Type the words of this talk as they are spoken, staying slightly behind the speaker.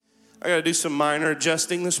I got to do some minor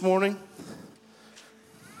adjusting this morning.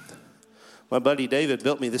 My buddy David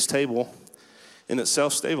built me this table, and it's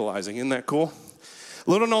self-stabilizing. Isn't that cool?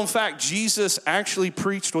 Little known fact, Jesus actually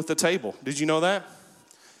preached with the table. Did you know that?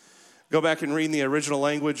 Go back and read in the original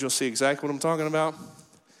language. You'll see exactly what I'm talking about.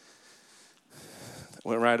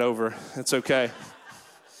 Went right over. It's okay.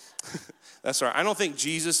 That's all right. I don't think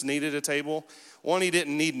Jesus needed a table. One, he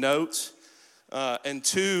didn't need notes. And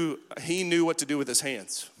two, he knew what to do with his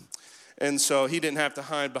hands. And so he didn't have to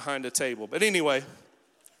hide behind a table. But anyway,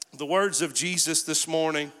 the words of Jesus this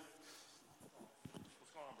morning.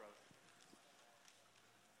 What's going on, brother?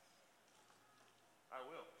 I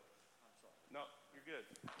will. I'm sorry. No, you're good.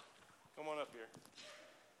 Come on up here.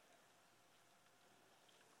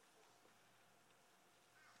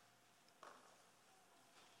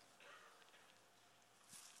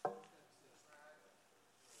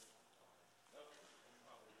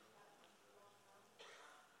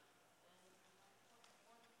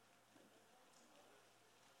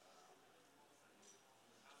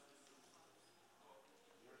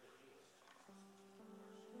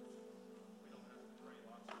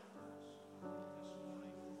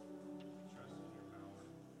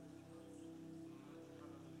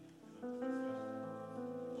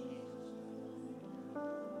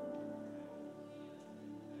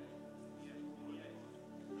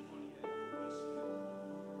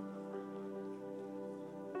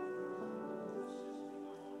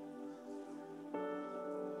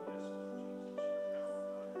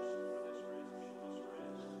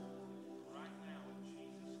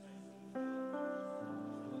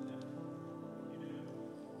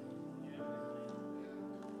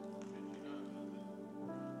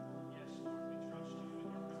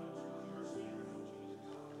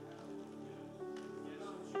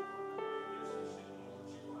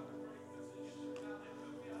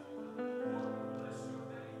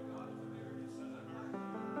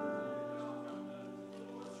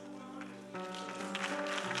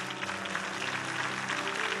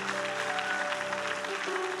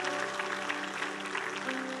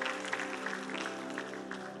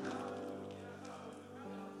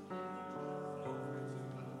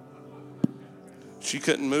 She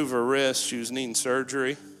couldn't move her wrist. She was needing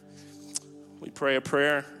surgery. We pray a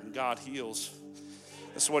prayer, and God heals.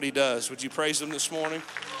 That's what he does. Would you praise him this morning?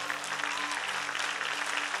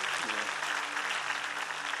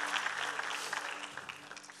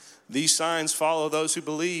 These signs follow those who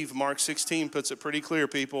believe. Mark 16 puts it pretty clear,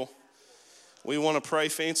 people. We want to pray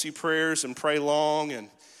fancy prayers and pray long and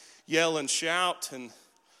yell and shout, and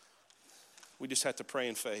we just have to pray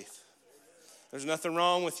in faith. There's nothing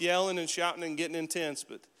wrong with yelling and shouting and getting intense,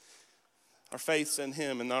 but our faith's in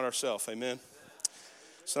him and not ourselves. Amen?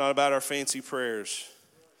 It's not about our fancy prayers.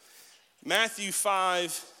 Matthew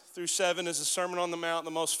 5-7 is the Sermon on the Mount,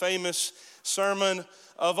 the most famous sermon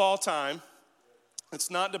of all time. It's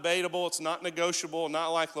not debatable. It's not negotiable.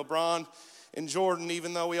 Not like LeBron and Jordan,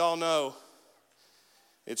 even though we all know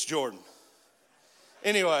it's Jordan.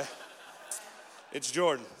 Anyway, it's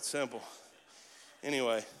Jordan. It's simple.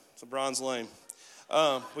 Anyway, LeBron's lame.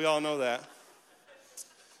 We all know that.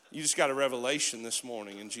 You just got a revelation this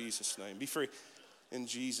morning in Jesus' name. Be free in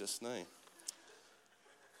Jesus' name.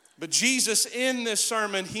 But Jesus, in this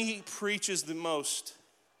sermon, he preaches the most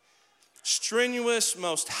strenuous,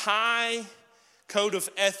 most high code of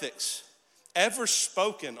ethics ever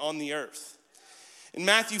spoken on the earth. In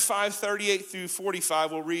Matthew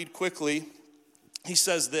 5:38-45, we'll read quickly. He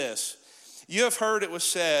says this: "You have heard it was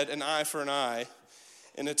said, an eye for an eye,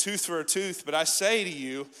 and a tooth for a tooth. But I say to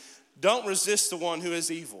you, don't resist the one who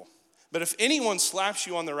is evil. But if anyone slaps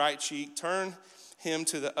you on the right cheek, turn him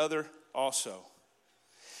to the other also.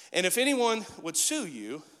 And if anyone would sue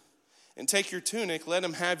you and take your tunic, let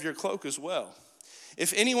him have your cloak as well.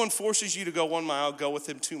 If anyone forces you to go 1 mile, go with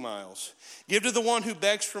him 2 miles. Give to the one who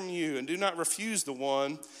begs from you, and do not refuse the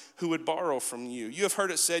one who would borrow from you. You have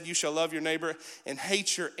heard it said, you shall love your neighbor and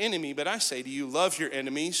hate your enemy. But I say to you, love your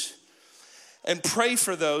enemies and pray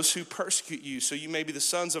for those who persecute you, so you may be the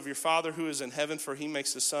sons of your Father who is in heaven, for he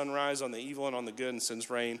makes the sun rise on the evil and on the good, and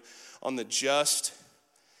sends rain on the just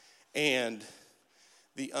and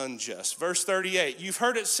the unjust." Verse 38, you've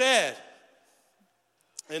heard it said,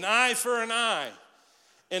 an eye for an eye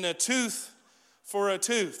and a tooth for a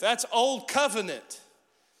tooth. That's old covenant.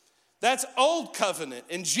 That's old covenant.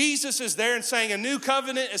 And Jesus is there and saying a new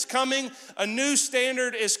covenant is coming. A new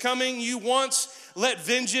standard is coming. You once let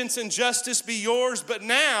vengeance and justice be yours. But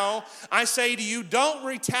now I say to you, don't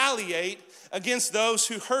retaliate against those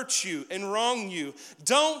who hurt you and wrong you.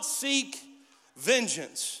 Don't seek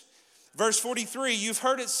vengeance. Verse 43, you've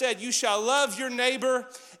heard it said, you shall love your neighbor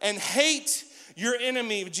and hate your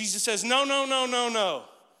enemy. Jesus says, no, no, no, no, no.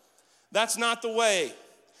 That's not the way.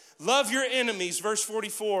 Love your enemies, verse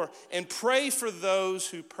 44, and pray for those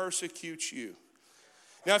who persecute you.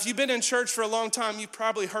 Now, if you've been in church for a long time, you've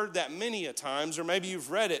probably heard that many a times, or maybe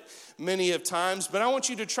you've read it many of times. But I want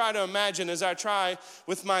you to try to imagine, as I try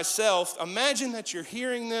with myself, imagine that you're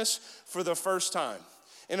hearing this for the first time.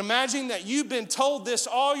 And imagine that you've been told this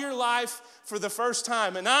all your life for the first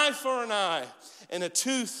time. An eye for an eye, and a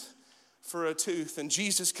tooth for a tooth. And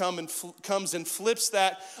Jesus comes and flips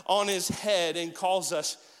that on his head and calls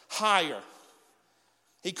us higher.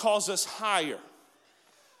 He calls us higher.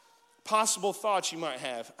 Possible thoughts you might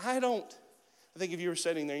have. I think if you were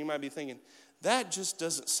sitting there, you might be thinking, that just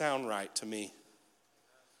doesn't sound right to me.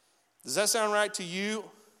 Does that sound right to you?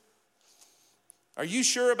 Are you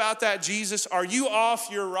sure about that, Jesus? Are you off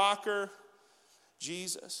your rocker,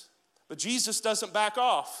 Jesus? But Jesus doesn't back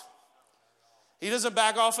off. He doesn't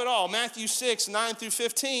back off at all. Matthew 6, 9 through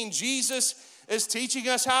 15, Jesus is teaching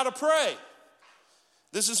us how to pray.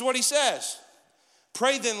 This is what he says.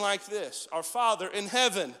 Pray then like this: Our Father in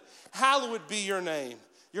heaven, hallowed be your name.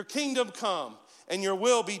 Your kingdom come, and your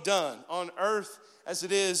will be done on earth as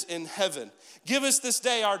it is in heaven. Give us this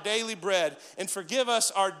day our daily bread, and forgive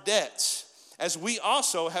us our debts, as we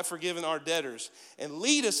also have forgiven our debtors. And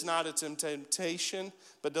lead us not into temptation,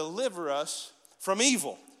 but deliver us from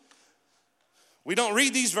evil. We don't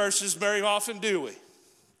read these verses very often, do we?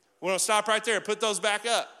 We want to stop right there. Put those back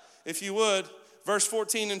up, if you would. Verse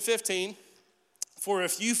 14 and 15. For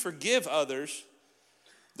if you forgive others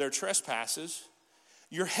their trespasses,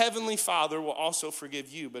 your heavenly Father will also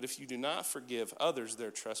forgive you. But if you do not forgive others their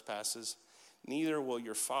trespasses, neither will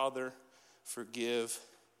your Father forgive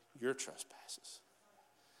your trespasses.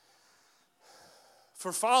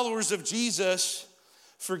 For followers of Jesus,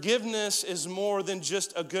 forgiveness is more than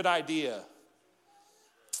just a good idea.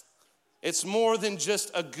 It's more than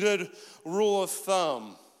just a good rule of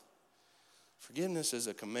thumb. Forgiveness is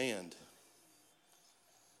a command.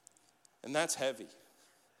 And that's heavy.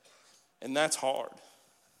 And that's hard.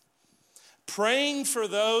 Praying for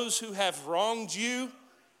those who have wronged you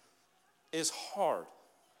is hard.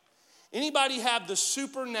 Anybody have the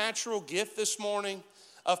supernatural gift this morning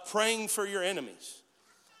of praying for your enemies?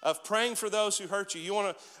 Of praying for those who hurt you? You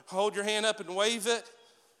want to hold your hand up and wave it?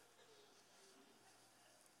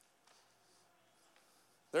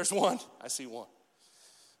 There's one. I see one.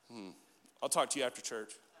 I'll talk to you after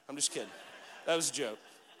church. I'm just kidding. That was a joke,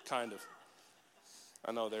 kind of.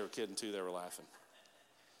 I know they were kidding too. They were laughing.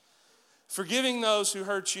 Forgiving those who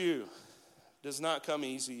hurt you does not come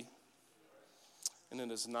easy, and it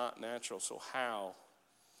is not natural. So how?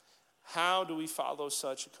 How do we follow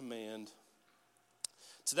such a command?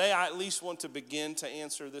 Today, I at least want to begin to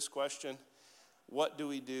answer this question. What do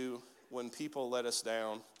we do when people let us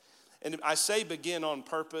down? And I say begin on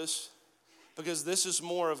purpose because this is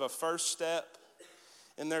more of a first step.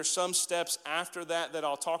 And there's some steps after that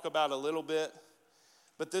I'll talk about a little bit.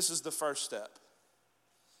 But this is the first step.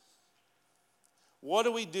 What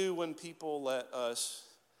do we do when people let us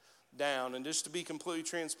down? And just to be completely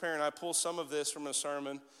transparent, I pull some of this from a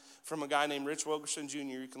sermon from a guy named Rich Wilkerson Jr.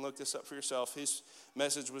 You can look this up for yourself. His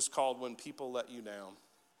message was called When People Let You Down.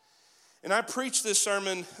 And I preached this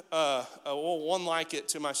sermon, one like it,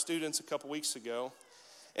 to my students a couple weeks ago.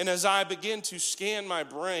 And as I began to scan my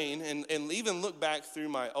brain and even look back through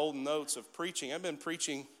my old notes of preaching, I've been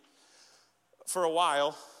preaching for a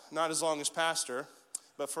while, not as long as pastor,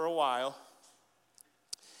 but for a while.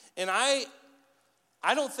 And I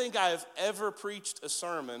don't think I've ever preached a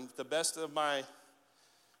sermon, the best of my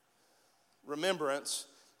remembrance,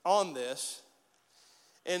 on this.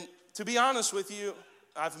 And to be honest with you,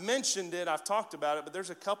 I've mentioned it, I've talked about it, but there's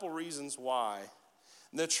a couple reasons why.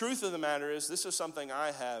 And the truth of the matter is, this is something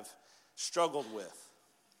I have struggled with.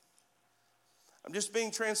 I'm just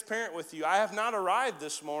being transparent with you. I have not arrived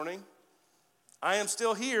this morning. I am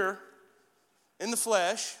still here in the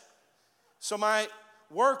flesh. So my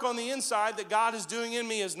work on the inside that God is doing in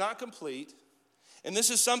me is not complete. And this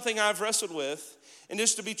is something I've wrestled with. And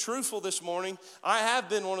just to be truthful this morning, I have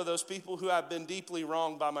been one of those people who have been deeply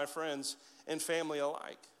wronged by my friends and family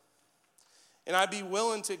alike. And I'd be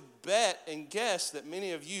willing to bet and guess that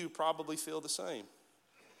many of you probably feel the same.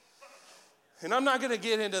 And I'm not going to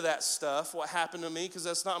get into that stuff, what happened to me, because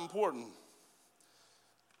that's not important.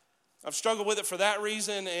 I've struggled with it for that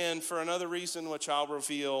reason and for another reason, which I'll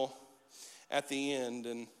reveal at the end.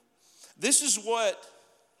 And this is what,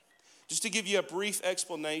 just to give you a brief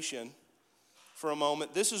explanation for a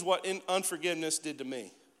moment, this is what unforgiveness did to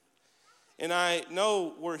me. And I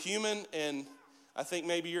know we're human, and I think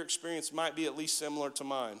maybe your experience might be at least similar to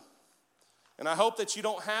mine. And I hope that you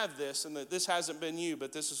don't have this and that this hasn't been you,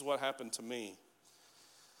 but this is what happened to me.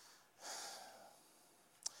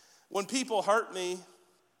 When people hurt me,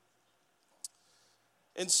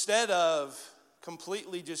 instead of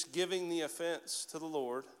completely just giving the offense to the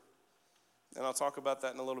Lord, and I'll talk about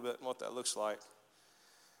that in a little bit and what that looks like.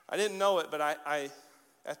 I didn't know it, but I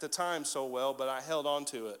at the time so well, but I held on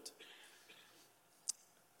to it.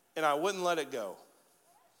 And I wouldn't let it go.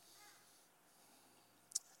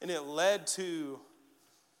 And it led to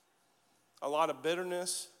a lot of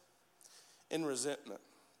bitterness and resentment.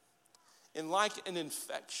 And like an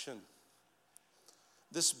infection,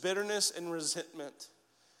 this bitterness and resentment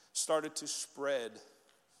started to spread.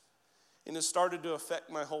 And it started to affect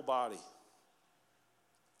my whole body.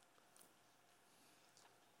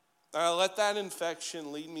 I let that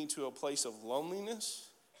infection lead me to a place of loneliness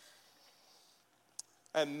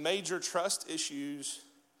and major trust issues.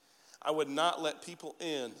 I would not let people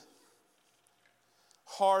in.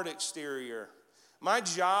 Hard exterior. My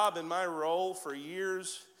job and my role for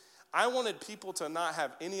years, I wanted people to not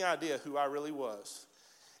have any idea who I really was.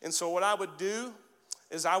 And so what I would do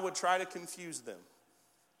is I would try to confuse them.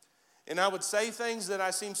 And I would say things that I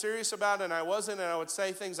seemed serious about and I wasn't, and I would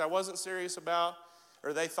say things I wasn't serious about,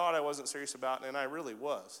 or they thought I wasn't serious about, and I really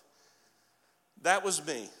was. That was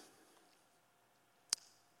me.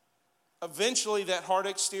 Eventually, that hard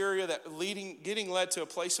exterior, getting led to a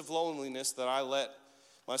place of loneliness that I let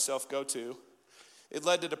myself go to, it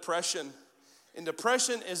led to depression. And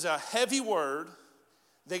depression is a heavy word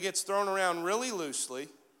that gets thrown around really loosely.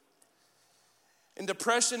 And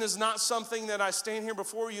depression is not something that I stand here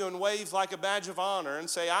before you and wave like a badge of honor and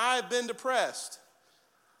say, I've been depressed.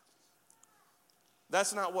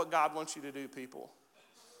 That's not what God wants you to do, people.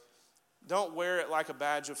 Don't wear it like a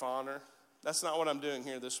badge of honor. That's not what I'm doing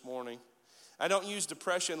here this morning. I don't use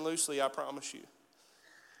depression loosely, I promise you.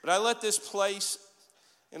 But I let this place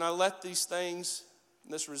and I let these things,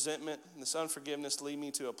 this resentment and this unforgiveness lead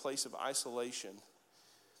me to a place of isolation.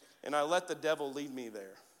 And I let the devil lead me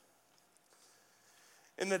there.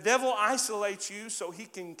 And the devil isolates you so he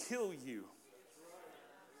can kill you.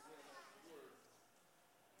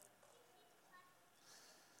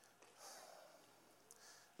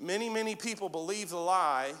 Many, many people believe the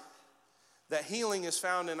lie that healing is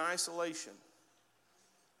found in isolation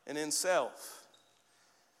and in self.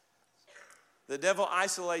 The devil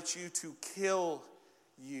isolates you to kill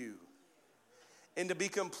you. And to be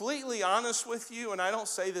completely honest with you, and I don't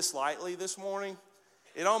say this lightly this morning,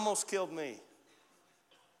 it almost killed me.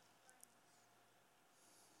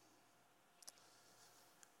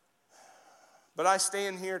 But I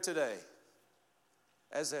stand here today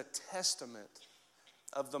as a testament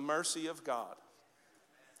of the mercy of God.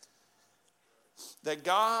 That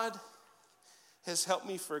God has helped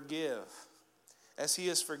me forgive as he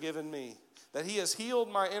has forgiven me. That he has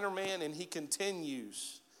healed my inner man and he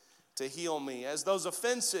continues to heal me. As those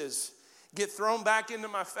offenses get thrown back into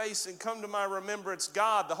my face and come to my remembrance,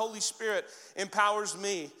 God, the Holy Spirit, empowers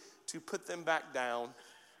me to put them back down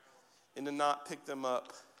and to not pick them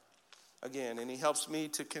up again. And he helps me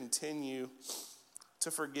to continue to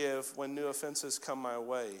forgive when new offenses come my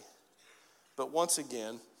way. But once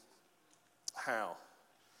again, how?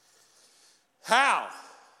 How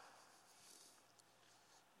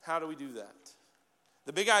do we do that?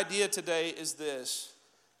 The big idea today is this.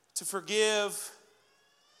 To forgive,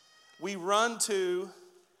 we run to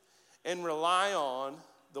and rely on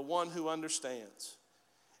the one who understands.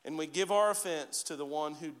 And we give our offense to the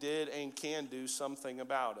one who did and can do something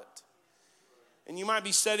about it. And you might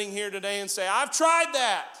be sitting here today and say, I've tried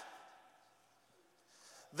that.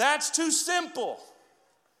 That's too simple.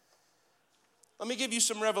 Let me give you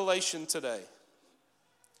some revelation today.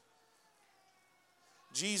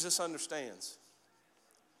 Jesus understands.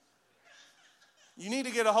 You need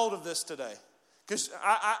to get a hold of this today. Because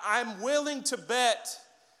I'm willing to bet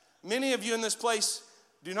many of you in this place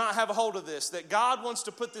do not have a hold of this. That God wants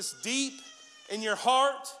to put this deep in your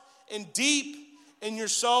heart and deep in your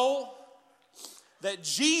soul. That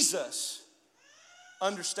Jesus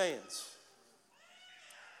understands.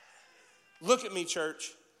 Look at me,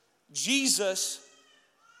 church. Jesus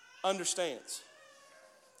understands.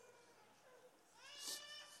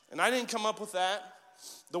 And I didn't come up with that.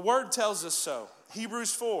 The word tells us so.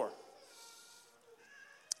 Hebrews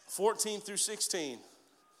 4:14 through 16.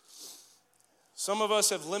 Some of us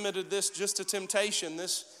have limited this just to temptation.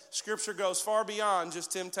 This scripture goes far beyond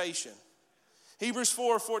just temptation. Hebrews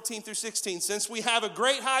 4:14 through 16. Since we have a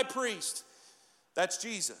great high priest, that's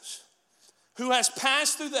Jesus, who has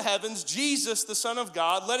passed through the heavens, Jesus, the Son of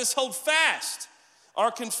God, let us hold fast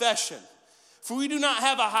our confession. For we do not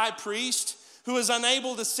have a high priest who is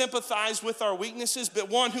unable to sympathize with our weaknesses, but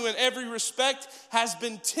one who in every respect has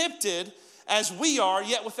been tempted as we are,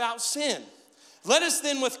 yet without sin. Let us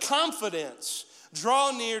then with confidence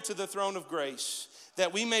draw near to the throne of grace,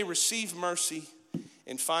 that we may receive mercy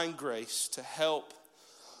and find grace to help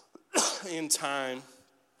in time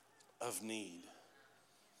of need.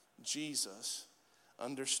 Jesus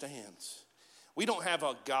understands. We don't have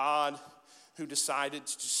a God who decided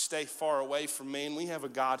to stay far away from man. We have a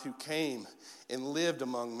God who came and lived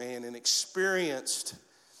among man and experienced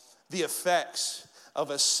the effects of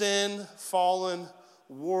a sin-fallen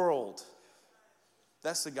world.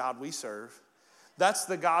 That's the God we serve. That's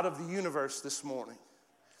the God of the universe this morning,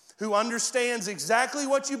 who understands exactly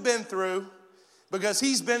what you've been through because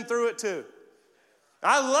he's been through it too.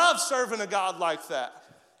 I love serving a God like that,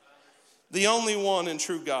 the only one and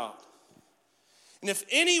true God. And if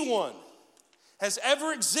anyone has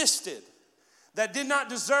ever existed that did not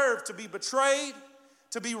deserve to be betrayed,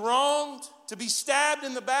 to be wronged, to be stabbed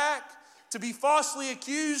in the back, to be falsely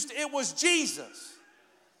accused, it was Jesus.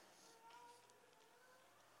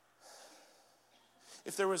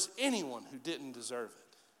 If there was anyone who didn't deserve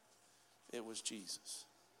it, it was Jesus.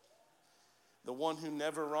 The one who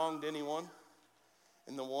never wronged anyone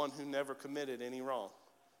and the one who never committed any wrong.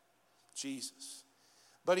 Jesus.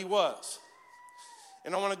 But he was.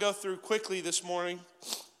 And I want to go through quickly this morning.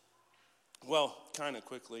 Well, kind of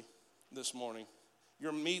quickly this morning.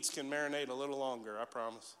 Your meats can marinate a little longer, I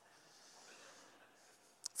promise.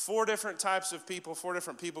 4 different types of people, 4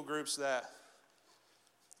 different people groups that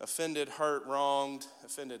offended, hurt, wronged.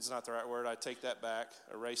 Offended is not the right word. I take that back.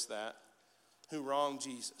 Erase that. Who wronged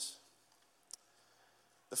Jesus.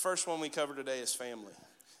 The first one we cover today is family.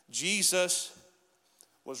 Jesus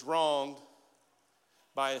was wronged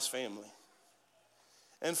by his family.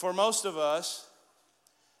 And for most of us,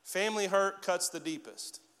 family hurt cuts the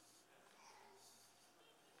deepest.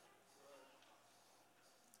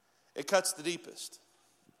 It cuts the deepest.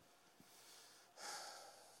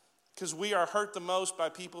 Because we are hurt the most by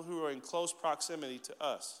people who are in close proximity to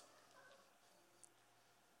us.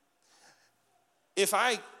 If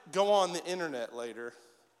I go on the internet later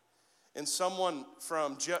and someone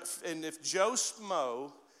if Joe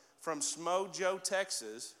Smo from Smo Joe,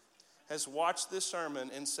 Texas, has watched this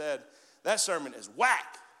sermon and said, that sermon is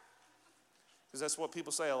whack. Because that's what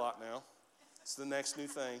people say a lot now. It's the next new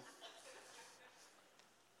thing.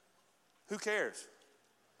 Who cares?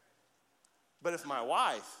 But if my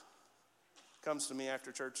wife comes to me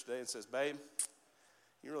after church today and says, babe,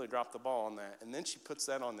 you really dropped the ball on that, and then she puts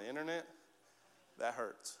that on the internet, that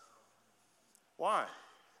hurts. Why? I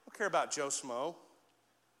don't care about Joe Smo,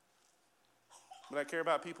 but I care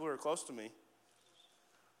about people who are close to me.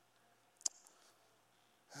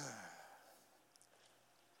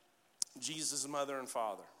 Jesus' mother and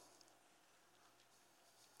father.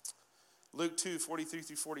 Luke 2, 43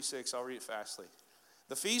 through 46, I'll read it fastly.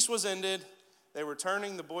 The feast was ended. They were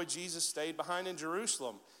returning. The boy Jesus stayed behind in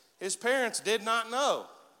Jerusalem. His parents did not know.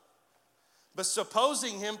 But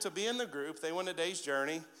supposing him to be in the group, they went a day's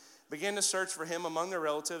journey, began to search for him among their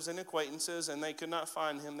relatives and acquaintances, and they could not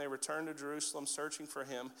find him. They returned to Jerusalem searching for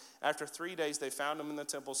him. After 3 days, they found him in the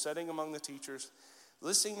temple, sitting among the teachers,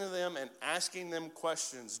 listening to them and asking them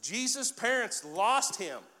questions. Jesus' parents lost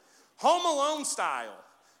him, Home Alone style.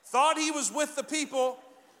 Thought he was with the people,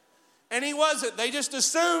 and he wasn't. They just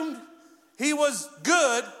assumed he was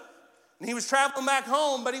good, and he was traveling back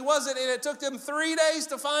home, but he wasn't, and it took them 3 days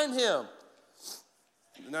to find him.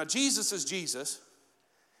 Now, Jesus is Jesus,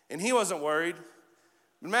 and he wasn't worried.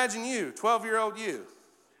 Imagine you, 12-year-old you,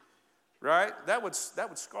 right? That would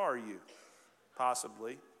scar you,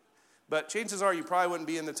 possibly. But chances are you probably wouldn't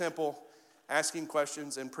be in the temple asking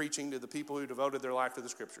questions and preaching to the people who devoted their life to the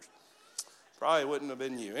scriptures. Probably wouldn't have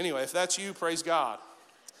been you. Anyway, if that's you, praise God.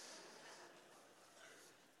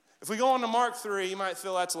 If we go on to Mark 3, you might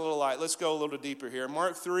feel that's a little light. Let's go a little deeper here.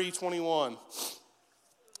 Mark 3:21.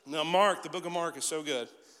 Now, Mark, the book of Mark is so good.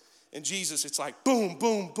 And Jesus, it's like boom,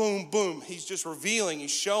 boom, boom, boom. He's just revealing,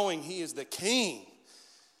 he's showing he is the king.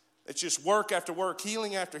 It's just work after work,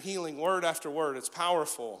 healing after healing, word after word. It's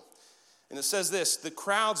powerful. And it says this, the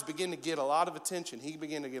crowds begin to get a lot of attention. He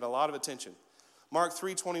began to get a lot of attention. Mark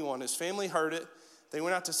 3:21, his family heard it. They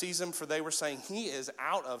went out to seize him, for they were saying, he is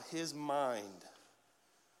out of his mind.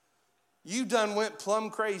 You done went plumb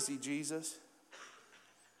crazy, Jesus.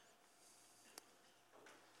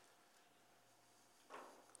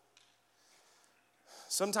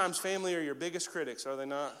 Sometimes family are your biggest critics, are they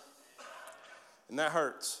not? And that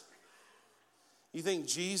hurts. You think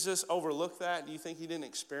Jesus overlooked that? Do you think he didn't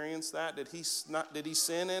experience that? Did he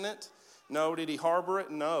sin in it? No. Did he harbor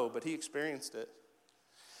it? No, but he experienced it.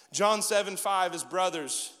 John 7:5, his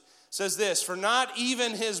brothers, says this, for not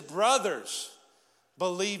even his brothers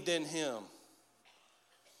believed in him.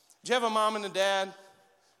 Did you have a mom and a dad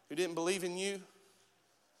who didn't believe in you?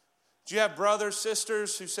 Did you have brothers,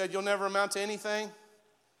 sisters who said you'll never amount to anything?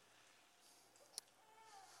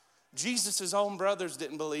 Jesus' own brothers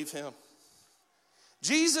didn't believe him.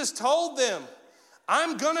 Jesus told them,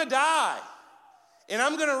 I'm going to die, and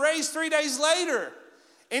I'm going to raise 3 days later.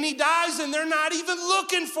 And he dies, and they're not even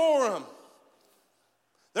looking for him.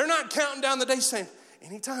 They're not counting down the days saying,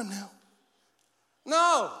 anytime now.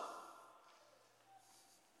 No.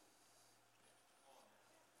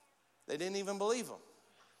 They didn't even believe him.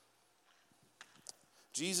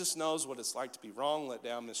 Jesus knows what it's like to be wrong, let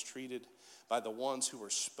down, mistreated by the ones who were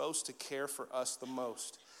supposed to care for us the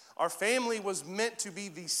most. Our family was meant to be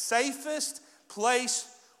the safest place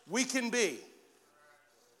we can be.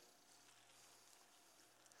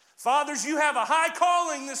 Fathers, you have a high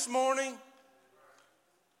calling this morning.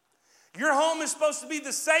 Your home is supposed to be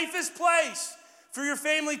the safest place for your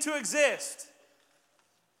family to exist.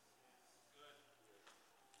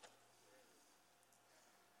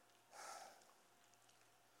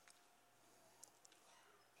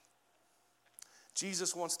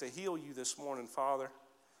 Jesus wants to heal you this morning, Father.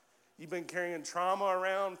 You've been carrying trauma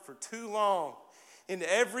around for too long. And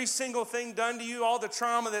every single thing done to you, all the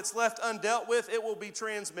trauma that's left undealt with, it will be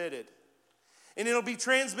transmitted. And it'll be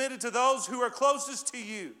transmitted to those who are closest to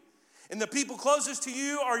you. And the people closest to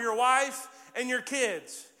you are your wife and your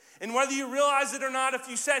kids. And whether you realize it or not, if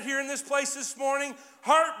you sat here in this place this morning,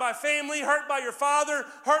 hurt by family, hurt by your father,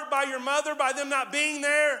 hurt by your mother, by them not being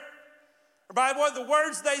there, or by what the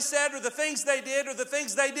words they said or the things they did or the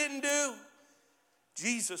things they didn't do,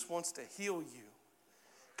 Jesus wants to heal you.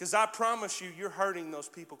 Because I promise you, you're hurting those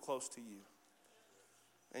people close to you.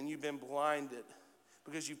 And you've been blinded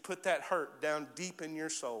because you put that hurt down deep in your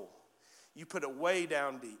soul. You put it way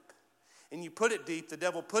down deep. And you put it deep, the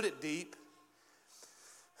devil put it deep.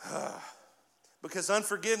 Because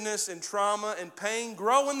unforgiveness and trauma and pain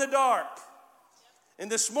grow in the dark. And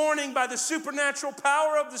this morning, by the supernatural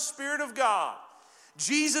power of the Spirit of God,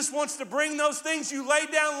 Jesus wants to bring those things you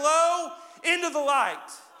laid down low into the light.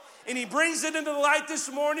 And he brings it into the light this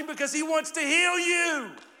morning because he wants to heal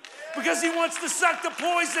you. Because he wants to suck the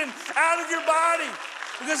poison out of your body.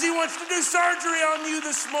 Because he wants to do surgery on you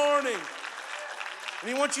this morning. And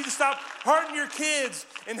he wants you to stop hurting your kids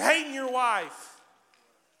and hating your wife.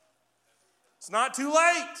 It's not too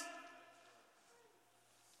late.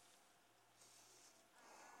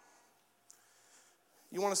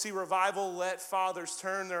 You want to see revival? Let fathers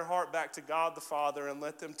turn their heart back to God the Father and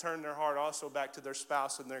let them turn their heart also back to their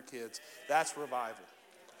spouse and their kids. That's revival.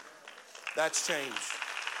 That's change.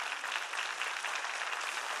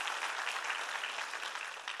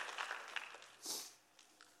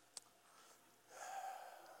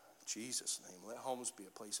 In Jesus' name, let homes be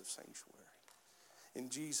a place of sanctuary. In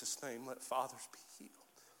Jesus' name, let fathers be healed.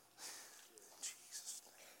 In Jesus'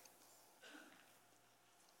 name.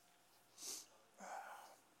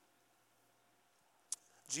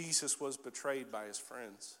 Jesus was betrayed by his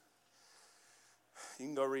friends. You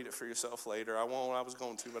can go read it for yourself later. I won't. I was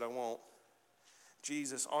going to, but I won't.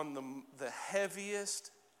 Jesus, on the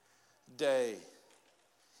heaviest day,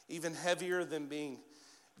 even heavier than being,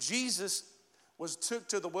 Jesus was took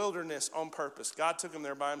to the wilderness on purpose. God took him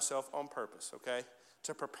there by himself on purpose, okay,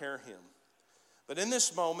 to prepare him. But in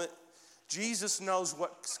this moment, Jesus knows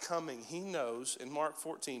what's coming. He knows, in Mark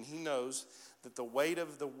 14, he knows that the weight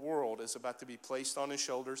of the world is about to be placed on his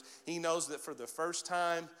shoulders. He knows that for the first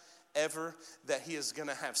time ever that he is going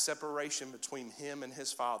to have separation between him and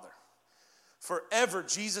his Father. Forever,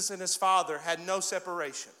 Jesus and his Father had no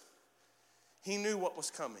separation. He knew what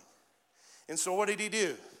was coming. And so what did he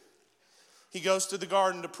do? He goes to the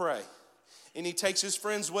garden to pray. And he takes his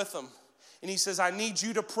friends with him. And he says, I need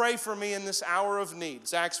you to pray for me in this hour of need.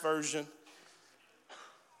 Zach's version.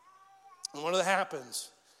 And what happens?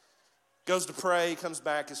 Goes to pray, he comes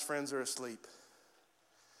back, his friends are asleep.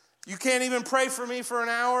 You can't even pray for me for an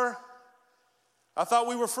hour? I thought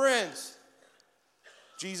we were friends.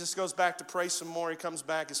 Jesus goes back to pray some more, he comes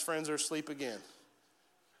back, his friends are asleep again.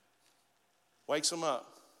 Wakes them up.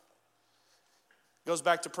 Goes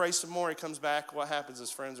back to pray some more, he comes back, what happens?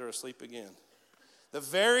 His friends are asleep again. The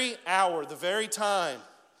very hour, the very time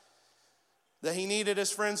that he needed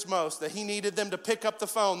his friends most, that he needed them to pick up the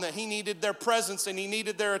phone, that he needed their presence and he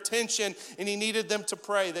needed their attention and he needed them to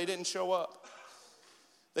pray. They didn't show up.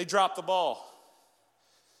 They dropped the ball.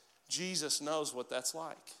 Jesus knows what that's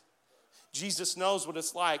like. Jesus knows what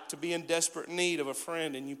it's like to be in desperate need of a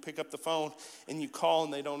friend and you pick up the phone and you call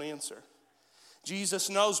and they don't answer. Jesus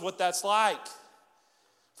knows what that's like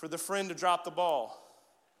for the friend to drop the ball.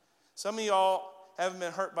 Some of y'all haven't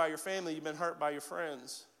been hurt by your family, you've been hurt by your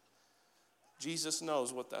friends. Jesus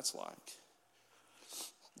knows what that's like.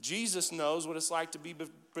 Jesus knows what it's like to be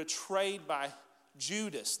betrayed by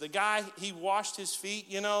Judas. The guy, he washed his feet,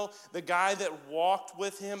 the guy that walked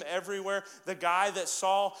with him everywhere, the guy that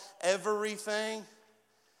saw everything.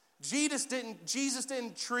 Jesus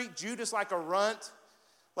didn't treat Judas like a runt,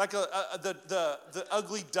 like the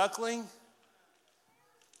ugly duckling.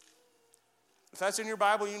 If that's in your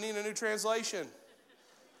Bible, you need a new translation.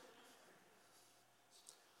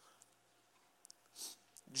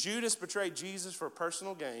 Judas betrayed Jesus for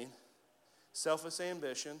personal gain, selfish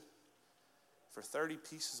ambition, for 30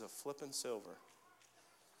 pieces of flippin' silver.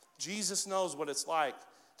 Jesus knows what it's like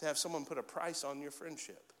to have someone put a price on your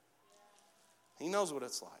friendship. He knows what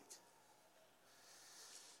it's like.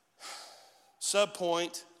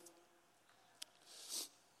 Subpoint.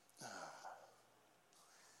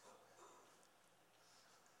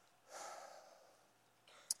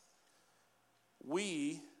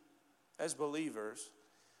 We, as believers,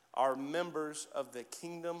 are members of the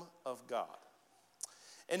kingdom of God.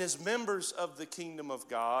 And as members of the kingdom of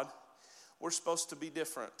God, we're supposed to be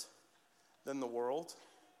different than the world.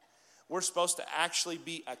 We're supposed to actually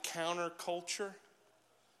be a counterculture.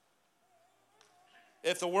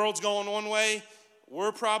 If the world's going one way,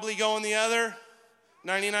 we're probably going the other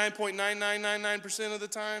 99.9999% of the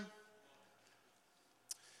time.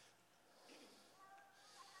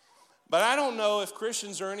 But I don't know if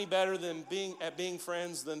Christians are any better than being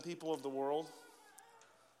friends than people of the world.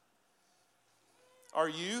 Are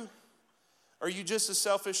you? Are you just as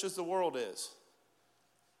selfish as the world is?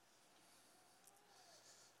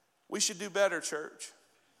 We should do better, church.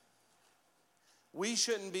 We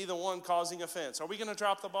shouldn't be the one causing offense. Are we going to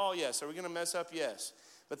drop the ball? Yes. Are we going to mess up? Yes.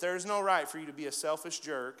 But there is no right for you to be a selfish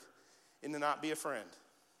jerk and to not be a friend.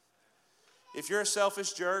 If you're a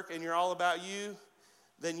selfish jerk and you're all about you,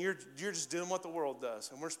 then you're just doing what the world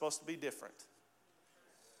does, and we're supposed to be different.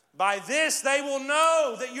 By this they will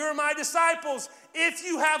know that you're my disciples if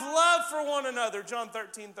you have love for one another. John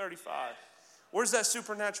 13:35. Where's that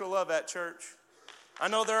supernatural love at, church? I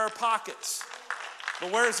know there are pockets,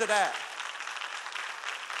 but where is it at?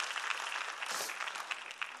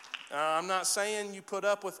 I'm not saying you put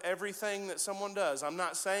up with everything that someone does. I'm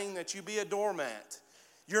not saying that you be a doormat.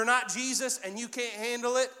 You're not Jesus and you can't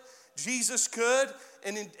handle it. Jesus could,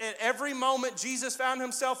 and at every moment Jesus found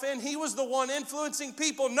himself in, he was the one influencing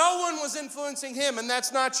people. No one was influencing him, and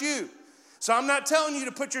that's not you. So I'm not telling you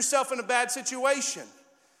to put yourself in a bad situation,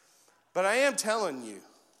 but I am telling you,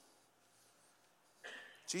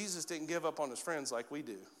 Jesus didn't give up on his friends like we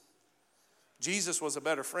do. Jesus was a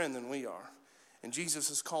better friend than we are, and Jesus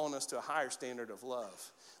is calling us to a higher standard of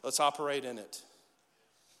love. Let's operate in it.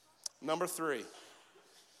 Number 3.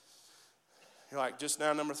 You're like, just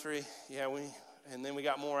now number 3? Yeah, and then we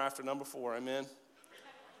got more after number 4. Amen?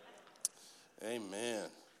 Amen.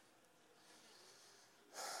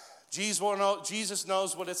 Jesus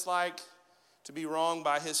knows what it's like to be wronged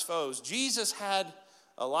by his foes. Jesus had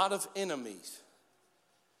a lot of enemies.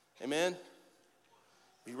 Amen?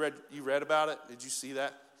 You read about it? Did you see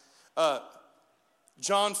that?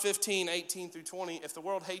 John 15:18-20. If the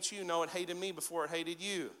world hates you, know it hated me before it hated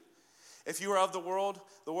you. If you are of the world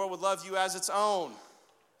would love you as its own.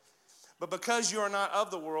 But because you are not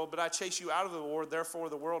of the world, but I chase you out of the world, therefore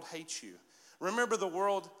the world hates you. Remember the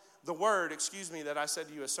word that I said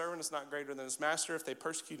to you, a servant is not greater than his master. If they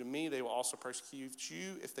persecuted me, they will also persecute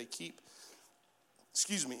you. If they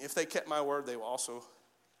kept my word, they will also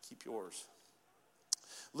keep yours.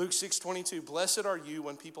 Luke 6:22, blessed are you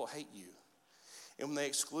when people hate you, and when they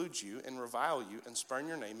exclude you and revile you and spurn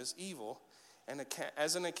your name as evil, and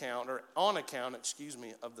on account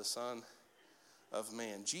of the Son of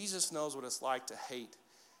Man. Jesus knows what it's like to hate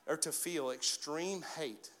or to feel extreme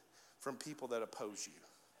hate from people that oppose you.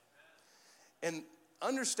 And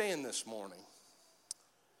understand this morning.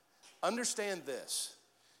 Understand this.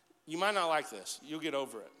 You might not like this. You'll get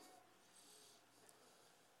over it.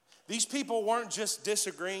 These people weren't just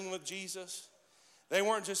disagreeing with Jesus. They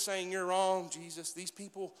weren't just saying, you're wrong, Jesus. These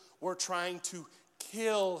people were trying to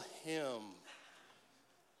kill him.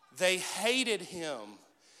 They hated him.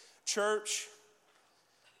 Church,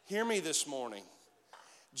 hear me this morning.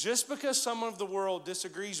 Just because some of the world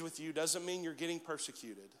disagrees with you doesn't mean you're getting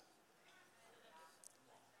persecuted.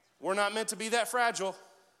 We're not meant to be that fragile.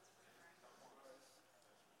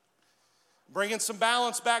 Bringing some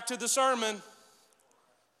balance back to the sermon.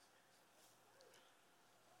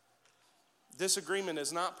 Disagreement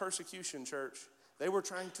is not persecution, church. They were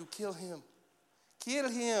trying to kill him. Kill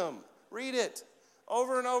him. Read it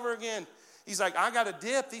over and over again. He's like, I got a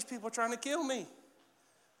dip. These people are trying to kill me.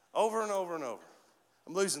 Over and over and over.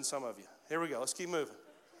 I'm losing some of you. Here we go. Let's keep moving.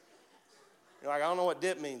 You're like, I don't know what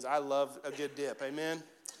dip means. I love a good dip. Amen?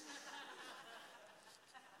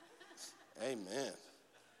 Amen.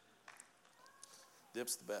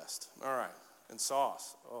 Dip's the best. All right. And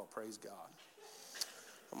sauce. Oh, praise God.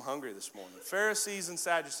 I'm hungry this morning. Pharisees and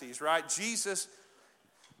Sadducees, right? Jesus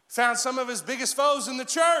found some of his biggest foes in the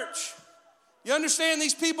church. You understand,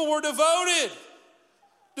 these people were devoted.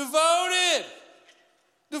 Devoted.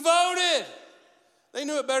 Devoted. They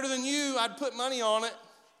knew it better than you. I'd put money on it.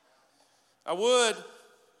 I would.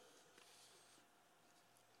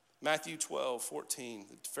 Matthew 12:14.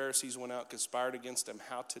 The Pharisees went out and conspired against him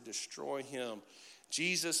how to destroy him.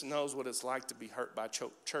 Jesus knows what it's like to be hurt by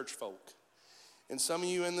church folk. And some of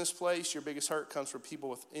you in this place, your biggest hurt comes from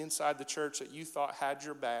people inside the church that you thought had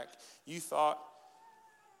your back, you thought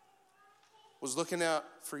was looking out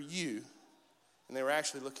for you, and they were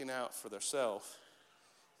actually looking out for themselves,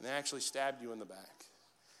 and they actually stabbed you in the back.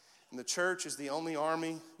 And the church is the only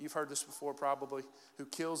army, you've heard this before probably, who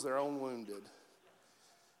kills their own wounded.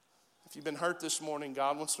 If you've been hurt this morning,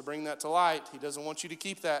 God wants to bring that to light. He doesn't want you to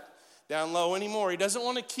keep that down low anymore. He doesn't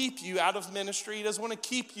want to keep you out of ministry. He doesn't want to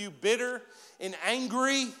keep you bitter and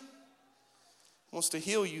angry. He wants to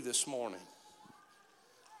heal you this morning.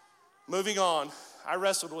 Moving on. I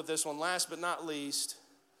wrestled with this one. Last but not least,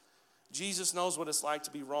 Jesus knows what it's like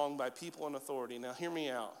to be wronged by people in authority. Now hear me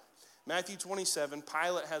out. Matthew 27,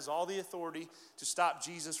 Pilate has all the authority to stop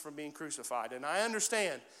Jesus from being crucified. And I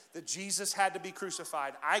understand that Jesus had to be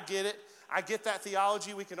crucified. I get it. I get that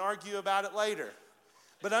theology. We can argue about it later.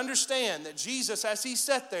 But understand that Jesus, as he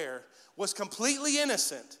sat there, was completely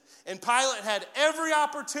innocent. And Pilate had every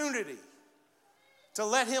opportunity to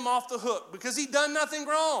let him off the hook because he'd done nothing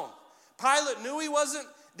wrong. Pilate knew he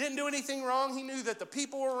didn't do anything wrong. He knew that the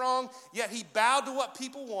people were wrong, yet he bowed to what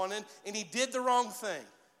people wanted, and he did the wrong thing.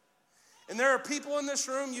 And there are people in this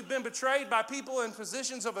room, you've been betrayed by people in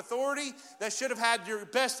positions of authority that should have had your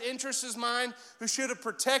best interests in mind, who should have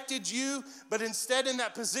protected you, but instead in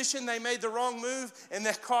that position they made the wrong move, and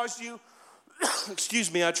that caused you,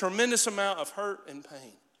 a tremendous amount of hurt and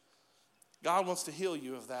pain. God wants to heal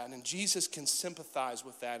you of that, and Jesus can sympathize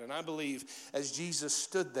with that. And I believe as Jesus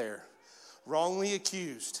stood there, wrongly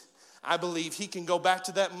accused, I believe he can go back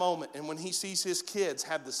to that moment, and when he sees his kids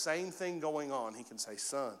have the same thing going on, he can say,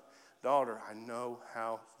 son, daughter, I know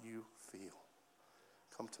how you feel.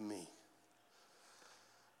 Come to me.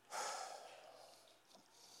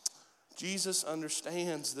 Jesus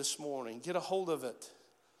understands this morning. Get a hold of it,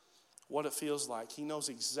 what it feels like. He knows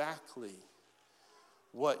exactly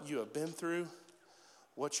what you have been through,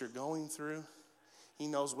 what you're going through. He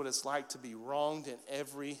knows what it's like to be wronged in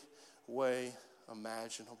every way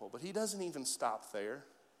imaginable. But he doesn't even stop there.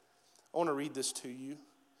 I want to read this to you.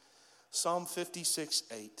 Psalm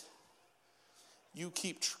 56:8. You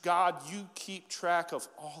keep track of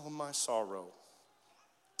all of my sorrow.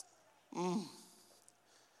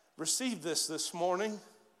 Receive this morning.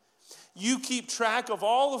 You keep track of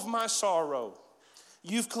all of my sorrow.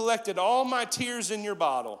 You've collected all my tears in your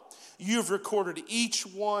bottle. You've recorded each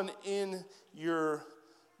one in your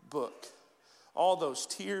book. All those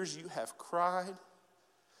tears you have cried,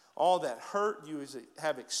 all that hurt you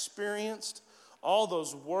have experienced, all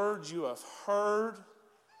those words you have heard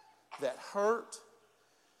that hurt,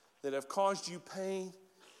 that have caused you pain,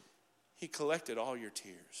 he collected all your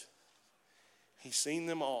tears. He's seen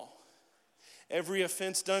them all. Every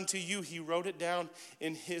offense done to you, he wrote it down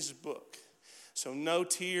in his book. So no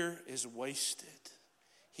tear is wasted.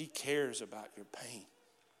 He cares about your pain.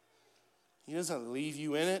 He doesn't leave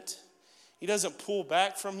you in it. He doesn't pull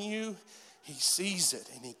back from you. He sees it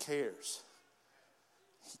and he cares.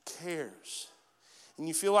 He cares. And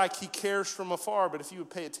you feel like he cares from afar, but if you would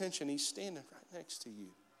pay attention, he's standing right next to you.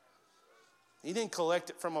 He didn't collect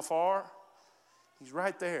it from afar. He's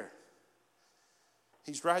right there.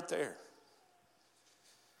 He's right there.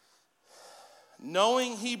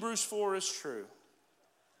 Knowing Hebrews 4 is true,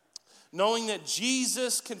 knowing that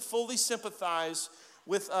Jesus can fully sympathize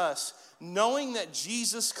with us, knowing that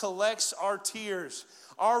Jesus collects our tears,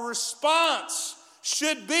 our response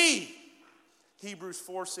should be Hebrews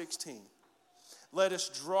 4:16. Let us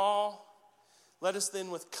then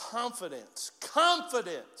with confidence,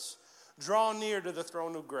 draw near to the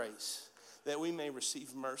throne of grace, that we may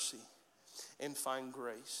receive mercy and find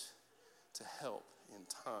grace to help in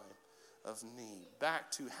time of need.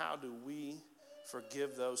 Back to how do we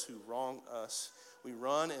forgive those who wrong us? We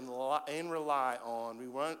run and rely on. We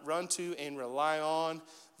run to and rely on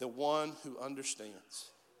the one who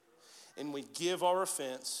understands. And we give our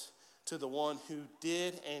offense to the one who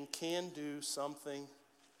did and can do something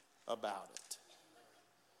about it.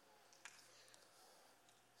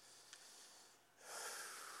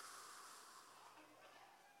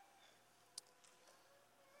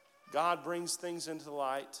 God brings things into the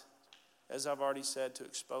light, as I've already said, to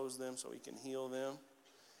expose them so he can heal them.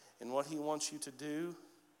 And what he wants you to do,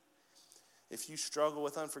 if you struggle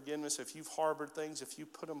with unforgiveness, if you've harbored things, if you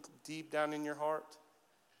put them deep down in your heart,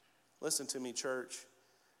 listen to me, church.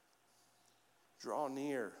 Draw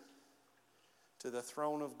near to the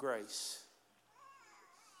throne of grace.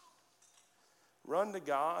 Run to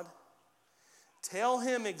God. Tell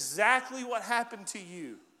him exactly what happened to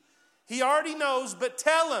you. He already knows, but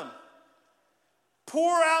tell him.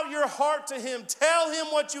 Pour out your heart to him. Tell him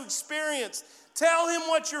what you experienced. Tell him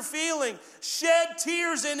what you're feeling. Shed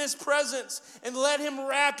tears in his presence and let him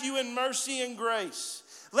wrap you in mercy and grace.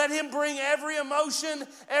 Let him bring every emotion,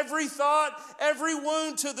 every thought, every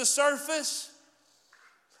wound to the surface.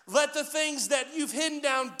 Let the things that you've hidden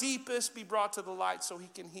down deepest be brought to the light so he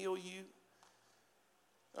can heal you.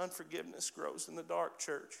 Unforgiveness grows in the dark,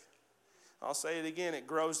 church. I'll say it again. It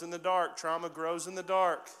grows in the dark. Trauma grows in the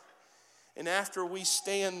dark. And after we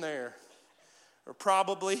stand there, or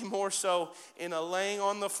probably more so in a laying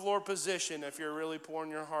on the floor position if you're really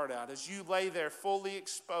pouring your heart out, as you lay there fully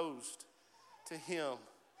exposed to him,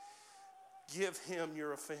 give him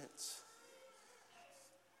your offense.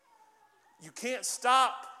 You can't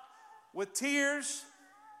stop with tears.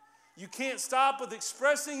 You can't stop with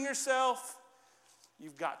expressing yourself.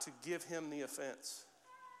 You've got to give him the offense.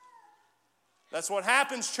 That's what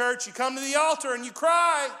happens, church. You come to the altar and you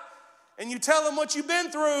cry and you tell him what you've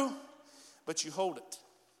been through, but you hold it.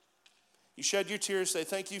 You shed your tears, say,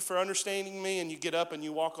 thank you for understanding me, and you get up and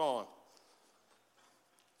you walk on.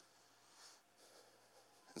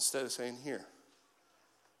 Instead of saying,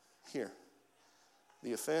 here,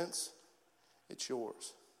 the offense, it's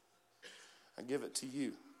yours. I give it to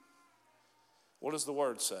you. What does the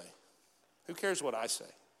word say? Who cares what I say?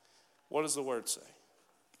 What does the word say?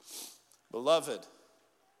 Beloved,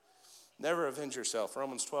 never avenge yourself,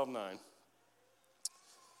 Romans 12:9.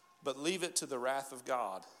 But leave it to the wrath of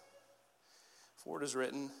God. For it is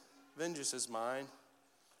written, vengeance is mine,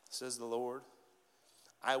 says the Lord.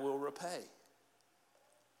 I will repay,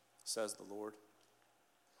 says the Lord.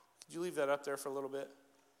 Could you leave that up there for a little bit?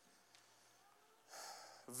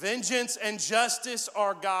 Vengeance and justice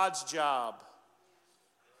are God's job.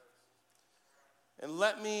 And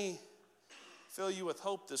let me fill you with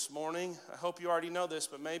hope this morning. I hope you already know this,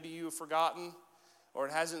 but maybe you've forgotten or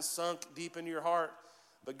it hasn't sunk deep into your heart.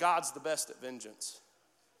 But God's the best at vengeance.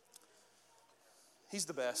 He's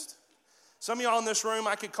the best. Some of y'all in this room,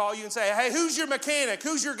 I could call you and say, hey, who's your mechanic?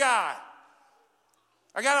 Who's your guy?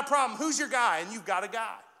 I got a problem. Who's your guy? And you've got a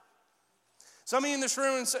guy. Some of you in this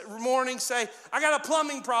room morning say, I got a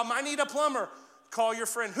plumbing problem. I need a plumber. Call your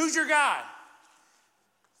friend. Who's your guy?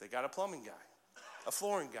 They got a plumbing guy, a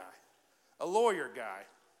flooring guy, a lawyer guy.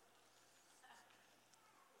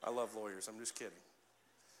 I love lawyers. I'm just kidding.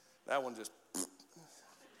 That one just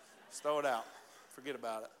throw it out. Forget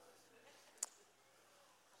about it.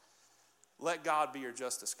 Let God be your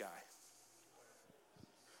justice guy.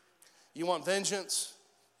 You want vengeance?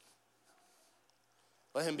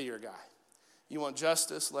 Let him be your guy. You want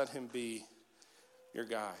justice? Let him be your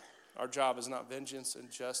guy. Our job is not vengeance and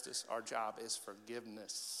justice. Our job is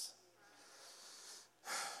forgiveness.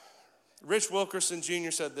 Rich Wilkerson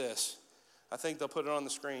Jr. said this. I think they'll put it on the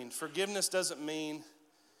screen. Forgiveness doesn't mean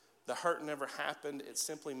the hurt never happened. It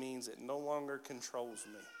simply means it no longer controls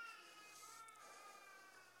me.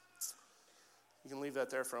 You can leave that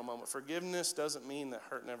there for a moment. Forgiveness doesn't mean that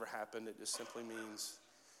hurt never happened. It just simply means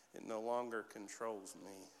it no longer controls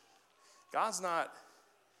me. God's not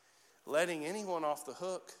letting anyone off the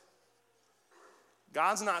hook.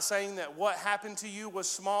 God's not saying that what happened to you was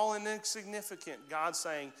small and insignificant. God's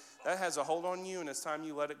saying that has a hold on you, and it's time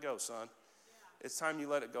you let it go, son. It's time you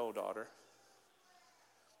let it go, daughter.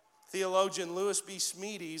 Theologian Louis B.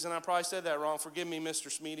 Smedes, and I probably said that wrong. Forgive me, Mr.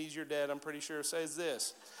 Smedes, you're dead, I'm pretty sure, says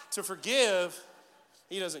this. To forgive,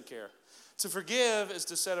 he doesn't care. To forgive is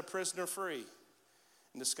to set a prisoner free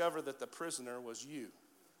and discover that the prisoner was you.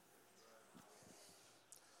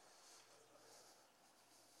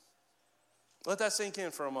 Let that sink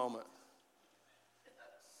in for a moment.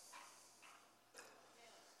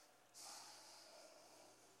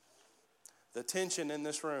 The tension in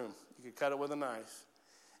this room, you could cut it with a knife.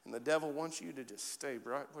 And the devil wants you to just stay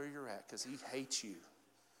right where you're at because he hates you.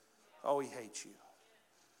 Oh, he hates you.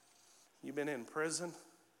 You've been in prison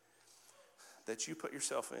that you put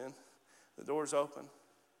yourself in. The door's open.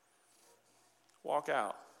 Walk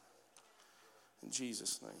out in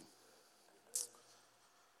Jesus' name.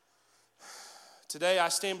 Today I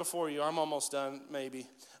stand before you. I'm almost done, maybe.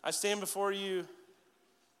 I stand before you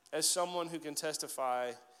as someone who can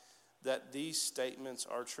testify that these statements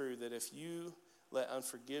are true, that if you let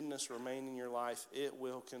unforgiveness remain in your life, it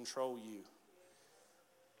will control you.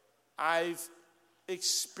 I've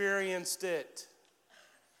experienced it.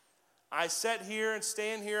 I sit here and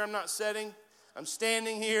stand here. I'm not sitting. I'm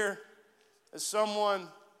standing here as someone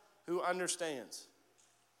who understands.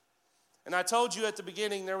 And I told you at the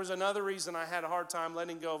beginning there was another reason I had a hard time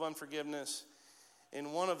letting go of unforgiveness.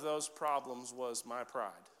 And one of those problems was my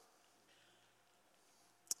pride.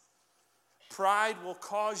 Pride will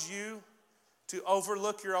cause you to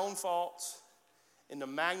overlook your own faults and to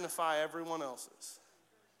magnify everyone else's.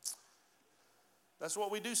 That's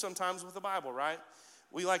what we do sometimes with the Bible, right?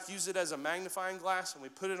 We like use it as a magnifying glass and we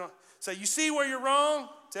put it on. Say, you see where you're wrong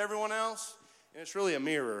to everyone else? And it's really a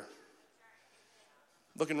mirror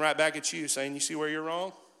looking right back at you saying, you see where you're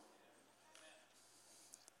wrong?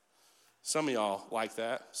 Some of y'all like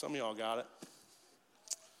that. Some of y'all got it.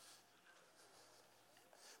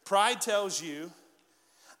 Pride tells you,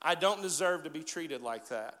 I don't deserve to be treated like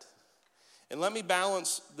that. And let me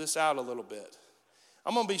balance this out a little bit.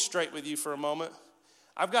 I'm going to be straight with you for a moment.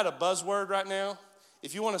 I've got a buzzword right now.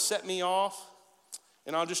 If you want to set me off,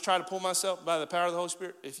 and I'll just try to pull myself by the power of the Holy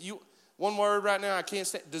Spirit. One word right now I can't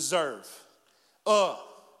stand, deserve.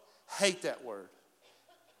 Hate that word.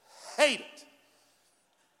 Hate it.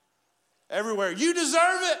 Everywhere. You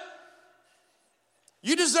deserve it.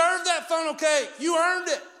 You deserve that funnel cake. You earned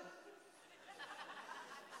it.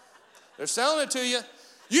 They're selling it to you.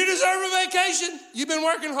 You deserve a vacation. You've been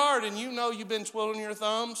working hard and you know you've been twiddling your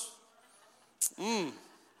thumbs.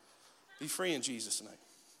 Be free in Jesus' name.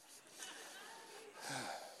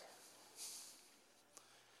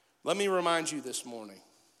 Let me remind you this morning.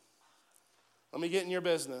 Let me get in your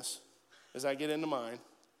business as I get into mine.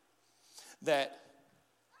 That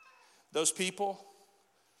those people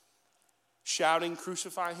shouting,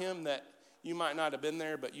 crucify him, that you might not have been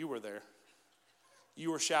there, but you were there.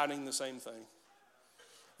 You were shouting the same thing.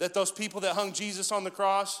 That those people that hung Jesus on the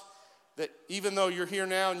cross, that even though you're here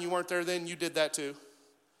now and you weren't there then, you did that too.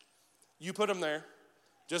 You put them there,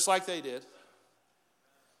 just like they did.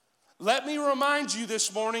 Let me remind you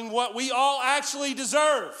this morning what we all actually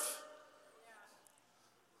deserve.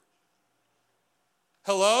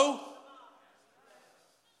 Hello?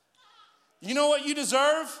 You know what you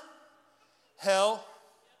deserve? Hell.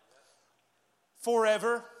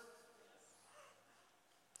 Forever.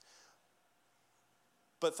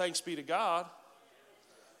 But thanks be to God,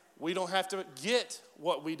 we don't have to get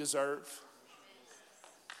what we deserve.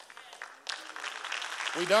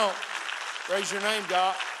 We don't. Praise your name,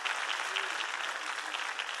 God.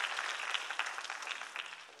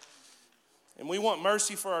 And we want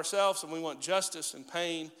mercy for ourselves and we want justice and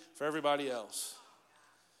pain for everybody else.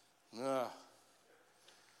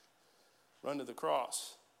 Run to the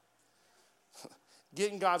cross.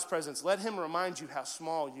 Get in God's presence. Let him remind you how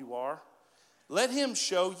small you are. Let him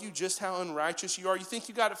show you just how unrighteous you are. You think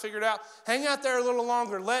you got it figured out? Hang out there a little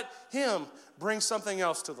longer. Let him bring something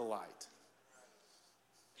else to the light.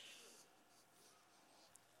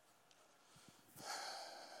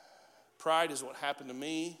 Pride is what happened to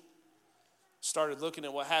me. Started looking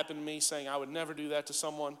at what happened to me, saying I would never do that to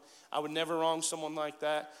someone. I would never wrong someone like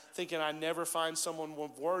that. Thinking I'd never find someone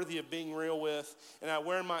worthy of being real with. And I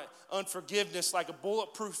wear my unforgiveness like a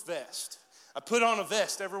bulletproof vest. I put on a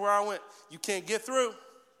vest everywhere I went. You can't get through.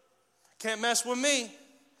 Can't mess with me.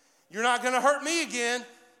 You're not going to hurt me again.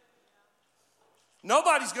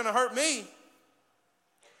 Nobody's going to hurt me.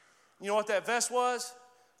 You know what that vest was?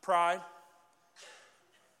 Pride.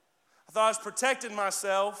 I thought I was protecting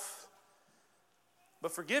myself.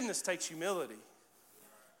 But forgiveness takes humility.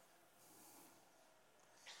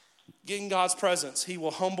 Get in God's presence. He will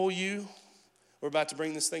humble you. We're about to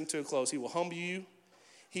bring this thing to a close. He will humble you.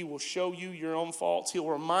 He will show you your own faults. He'll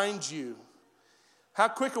remind you. How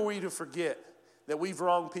quick are we to forget that we've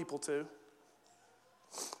wronged people too?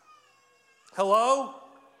 Hello?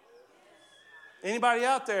 Anybody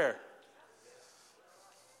out there?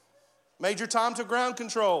 Major Tom to ground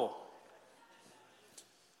control.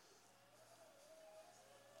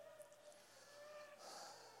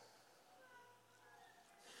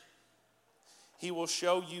 He will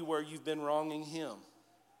show you where you've been wronging him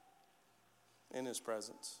in his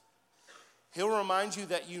presence. He'll remind you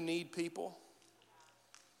that you need people.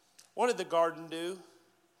 What did the garden do?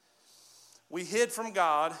 We hid from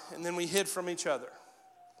God and then we hid from each other.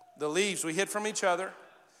 The leaves, we hid from each other.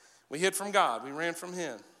 We hid from God. We ran from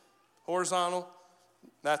him. Horizontal,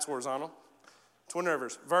 that's horizontal. Twin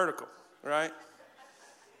Rivers, vertical, right?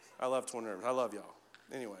 I love Twin Rivers. I love y'all.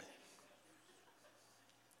 Anyway.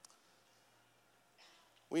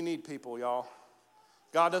 We need people, y'all.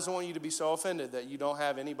 God doesn't want you to be so offended that you don't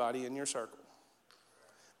have anybody in your circle.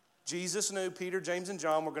 Jesus knew Peter, James, and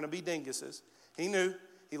John were going to be dinguses. He knew.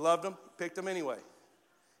 He loved them. Picked them anyway.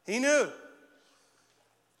 He knew.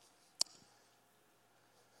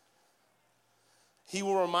 He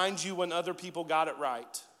will remind you when other people got it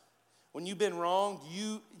right. When you've been wrong,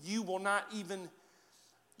 you will not even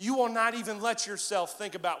let yourself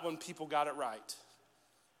think about when people got it right.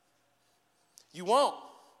 You won't.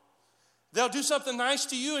 They'll do something nice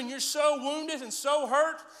to you and you're so wounded and so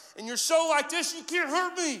hurt and you're so like this, you can't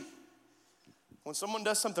hurt me. When someone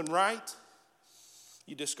does something right,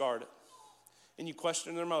 you discard it and you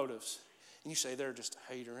question their motives. And you say, they're just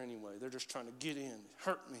a hater anyway. They're just trying to get in,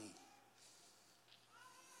 hurt me.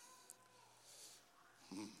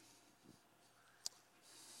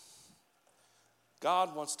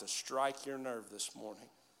 God wants to strike your nerve this morning.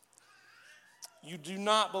 You do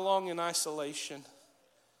not belong in isolation.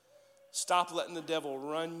 Stop letting the devil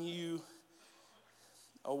run you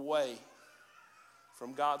away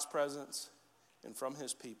from God's presence and from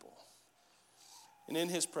his people. And in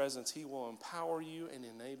his presence, he will empower you and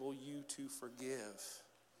enable you to forgive.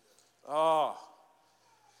 Oh,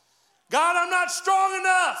 God, I'm not strong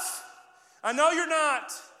enough. I know you're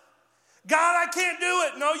not. God, I can't do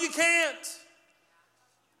it. No, you can't.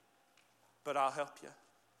 But I'll help you.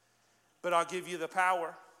 But I'll give you the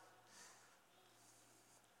power.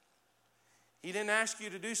 He didn't ask you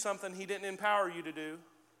to do something he didn't empower you to do.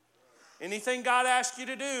 Anything God asks you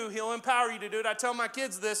to do, he'll empower you to do it. I tell my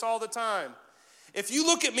kids this all the time. If you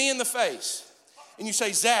look at me in the face and you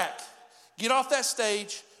say, Zach, get off that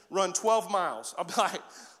stage, run 12 miles. I'll be like,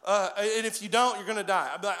 and if you don't, you're going to die.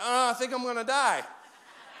 I'll be like, I think I'm going to die.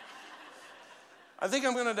 I think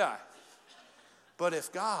I'm going to die. But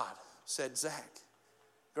if God said, Zach,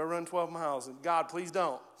 go run 12 miles, and God, please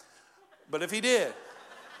don't. But if he did,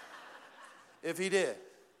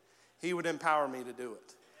 he would empower me to do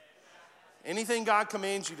it. Anything God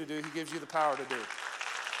commands you to do, he gives you the power to do.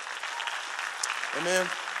 Amen.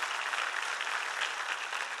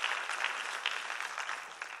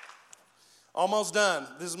 Almost done.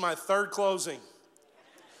 This is my third closing.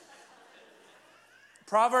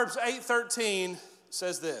 Proverbs 8:13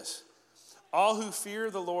 says this. All who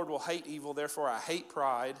fear the Lord will hate evil. Therefore, I hate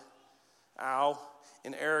pride,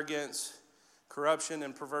 and arrogance, corruption,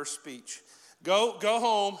 and perverse speech. Go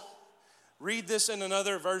home. Read this in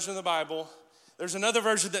another version of the Bible. There's another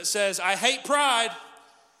version that says, I hate pride.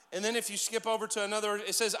 And then if you skip over to another,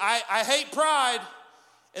 it says, I hate pride.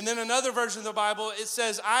 And then another version of the Bible, it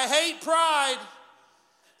says, I hate pride.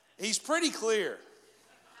 He's pretty clear.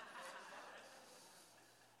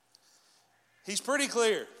 He's pretty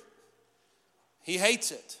clear. He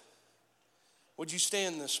hates it. Would you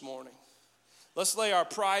stand this morning? Let's lay our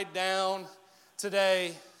pride down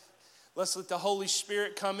today. Let's let the Holy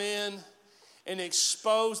Spirit come in and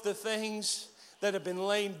expose the things that have been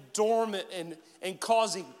laying dormant and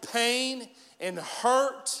causing pain and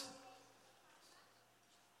hurt.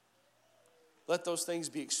 Let those things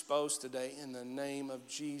be exposed today in the name of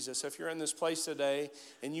Jesus. If you're in this place today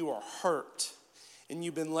and you are hurt and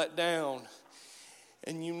you've been let down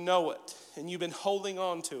and you know it and you've been holding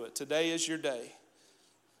on to it, today is your day.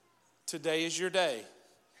 Today is your day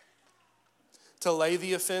to lay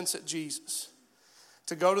the offense at Jesus,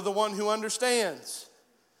 to go to the one who understands,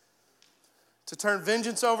 to turn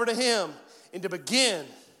vengeance over to him, and to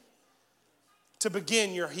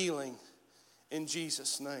begin your healing in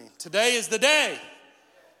Jesus' name. Today is the day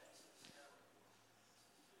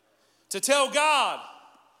to tell God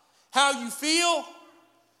how you feel,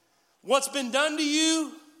 what's been done to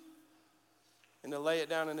you, and to lay it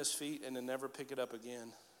down at his feet and to never pick it up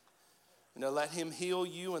again. And to let him heal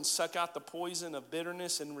you and suck out the poison of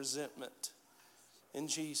bitterness and resentment in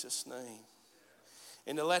Jesus' name.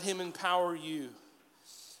 And to let him empower you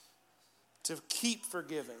to keep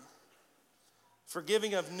forgiving.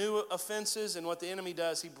 Forgiving of new offenses, and what the enemy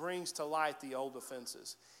does, he brings to light the old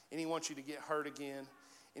offenses. And he wants you to get hurt again,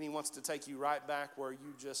 and he wants to take you right back where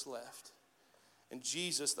you just left. And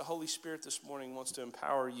Jesus, the Holy Spirit this morning, wants to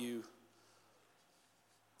empower you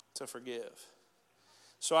to forgive.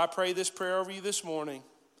 So I pray this prayer over you this morning,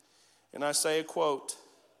 and I say a quote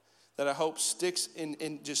that I hope sticks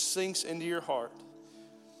and just sinks into your heart.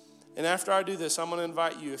 And after I do this, I'm going to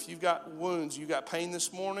invite you, if you've got wounds, you got pain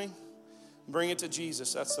this morning, bring it to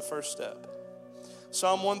Jesus. That's the first step.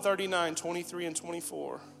 Psalm 139, 23 and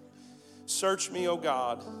 24. Search me, O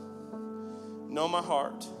God. Know my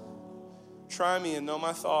heart. Try me and know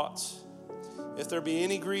my thoughts. If there be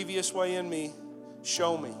any grievous way in me,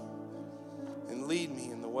 show me and lead me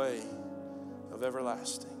in the way of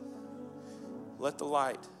everlasting. let the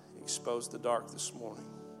light expose the dark this morning.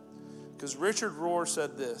 Because Richard Rohr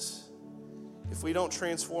said this: if we don't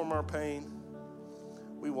transform our pain,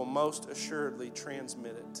 we will most assuredly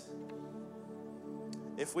transmit it.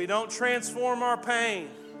 If we don't transform our pain,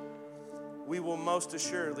 we will most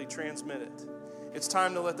assuredly transmit it. It's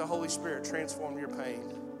time to let the Holy Spirit transform your pain.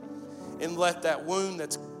 And let that wound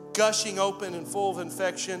that's gushing open and full of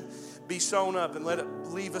infection be sewn up and let it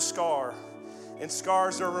leave a scar. And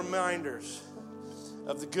scars are reminders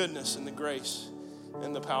of the goodness and the grace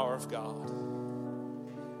and the power of God.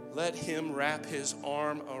 Let Him wrap His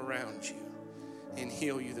arm around you and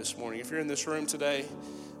heal you this morning. If you're in this room today,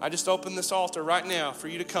 I just open this altar right now for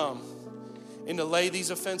you to come and to lay these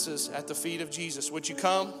offenses at the feet of Jesus. Would you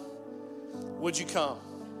come? Would you come?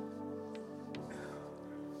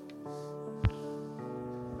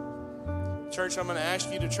 Church, I'm going to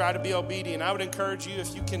ask you to try to be obedient. I would encourage you,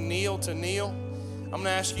 if you can kneel, to kneel. I'm going to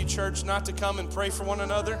ask you, church, not to come and pray for one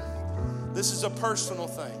another. This is a personal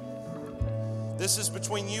thing. This is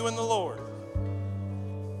between you and the Lord.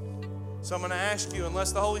 So I'm going to ask you,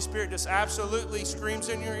 unless the Holy Spirit just absolutely screams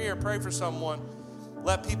in your ear, pray for someone.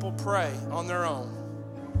 Let people pray on their own.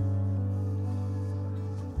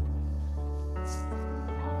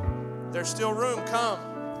 There's still room. Come.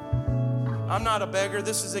 I'm not a beggar.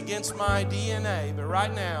 This is against my DNA. But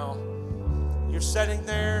right now, you're sitting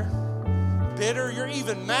there bitter. You're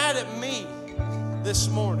even mad at me this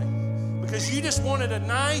morning because you just wanted a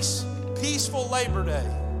nice, peaceful Labor Day.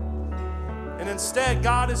 And instead,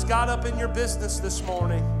 God has got up in your business this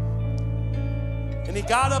morning. And He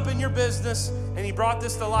got up in your business and He brought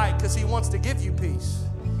this to light because He wants to give you peace.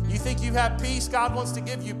 You think you have peace? God wants to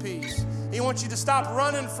give you peace. He wants you to stop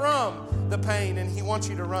running from the pain, and He wants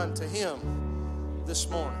you to run to Him this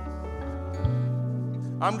morning.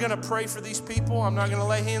 I'm going to pray for these people. I'm not going to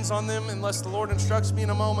lay hands on them unless the Lord instructs me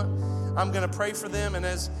in a moment. I'm going to pray for them, and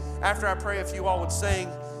after I pray, if you all would sing,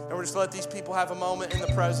 and we're just let these people have a moment in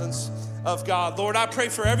the presence of God. Lord, I pray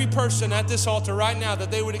for every person at this altar right now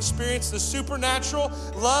that they would experience the supernatural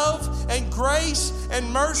love and grace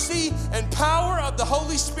and mercy and power of the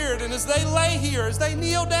Holy Spirit. And as they lay here, as they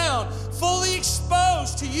kneel down, fully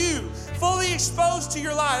exposed to you, fully exposed to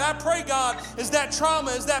your light, I pray, God, as that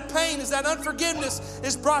trauma, as that pain, as that unforgiveness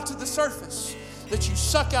is brought to the surface, that you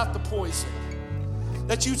suck out the poison,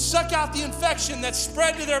 that you suck out the infection that's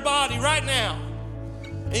spread to their body right now.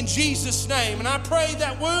 In Jesus' name. And I pray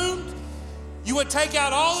that wound, you would take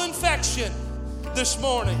out all infection this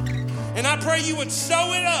morning. And I pray you would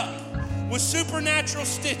sew it up with supernatural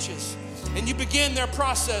stitches. And you begin their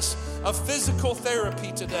process of physical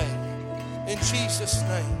therapy today. In Jesus'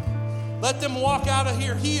 name. Let them walk out of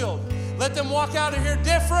here healed. Let them walk out of here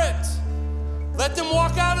different. Let them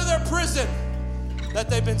walk out of their prison that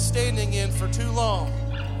they've been standing in for too long.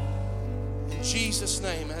 In Jesus'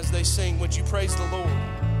 name, as they sing, would you praise the Lord?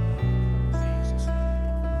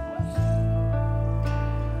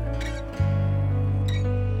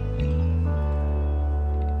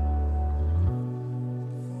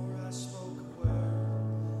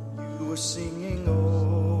 Were singing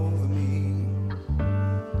over me.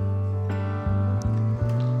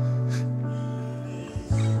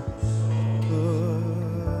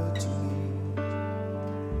 Good to me.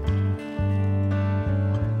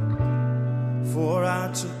 For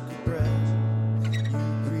I took a breath, you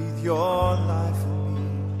breathed your life in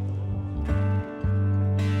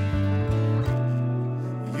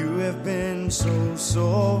me. You have been so,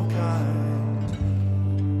 so kind.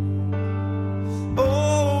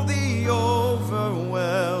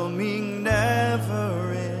 Overwhelming,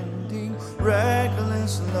 never-ending,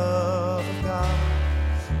 reckless love of God.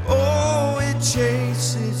 Oh, it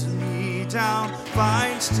chases me down,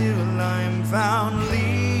 finds till I'm found,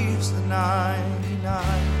 leaves the 99.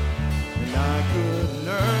 And I couldn't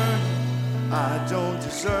earn, I don't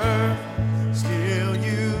deserve, still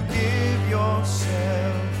you give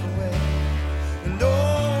yourself away. And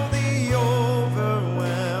oh, the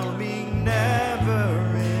overwhelming,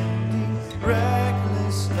 never-ending,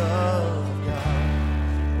 reckless love of God.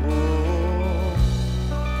 Oh,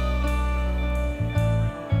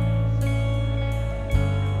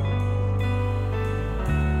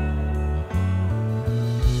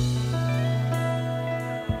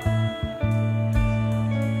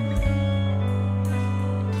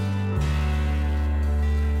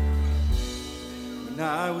 when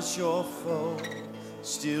I was your foe,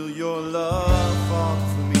 still your love fought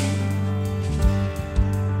for me.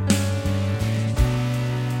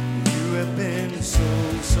 You have been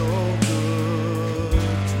so, so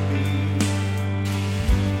good to me.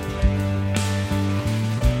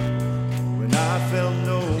 When I felt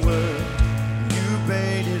no worth, you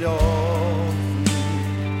paid it all for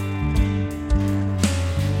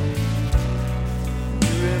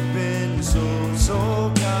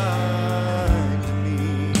so kind to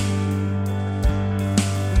me.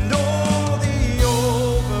 And oh, the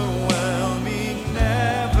overwhelming,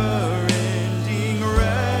 never-ending,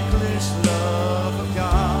 reckless love of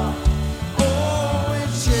God. Oh, it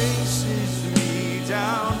chases me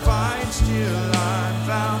down, finds till I'm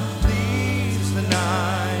found, leaves the 99.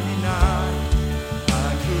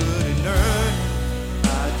 I couldn't earn it,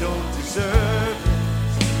 I don't deserve it.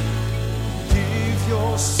 Give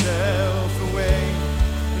yourself away.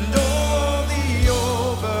 And oh, the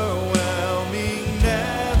overwhelming,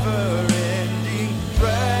 never-ending,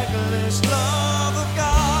 reckless love of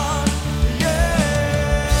God.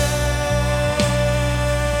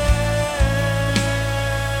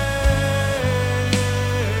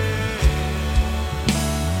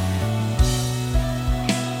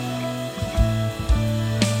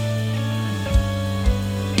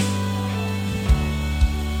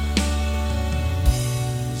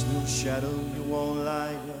 There's no shadow you won't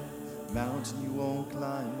light up, mountain you won't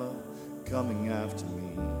climb up, coming after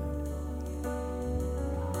me.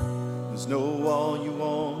 There's no wall you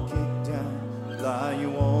won't kick down, lie you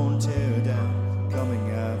won't tear down, coming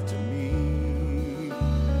after me.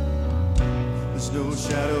 There's no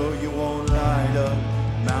shadow you won't light up,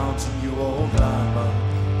 mountain you won't climb up,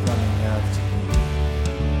 coming after me.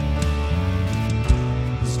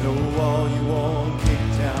 There's no wall you won't kick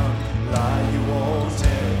down, lie you won't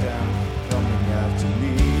tear down, coming after me.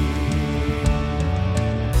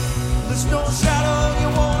 There's no shadow you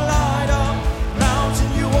won't light up,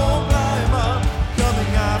 mountain you won't climb up,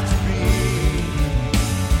 coming after me.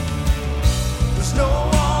 There's no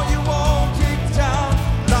wall you won't kick down,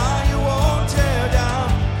 lie you won't tear down,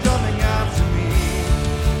 coming after me.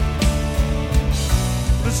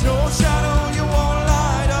 There's no shadow you won't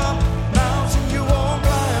light up, mountain you won't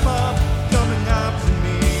climb up, coming after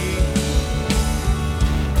me.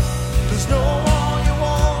 There's no wall you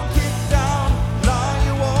won't kick down, lie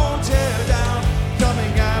you won't tear down,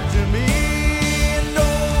 coming after me. And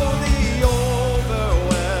oh, the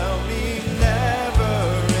overwhelming,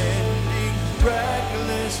 never-ending,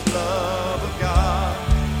 reckless love of God.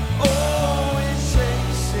 Oh, it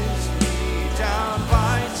chases me down,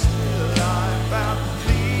 finds till I'm found,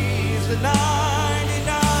 leaves the 99.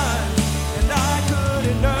 And I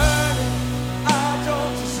couldn't earn it, I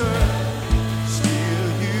don't deserve it. Still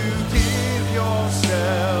you give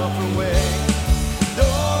yourself away.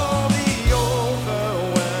 Though the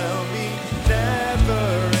overwhelming,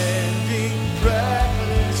 never-ending,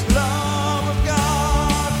 reckless love of God.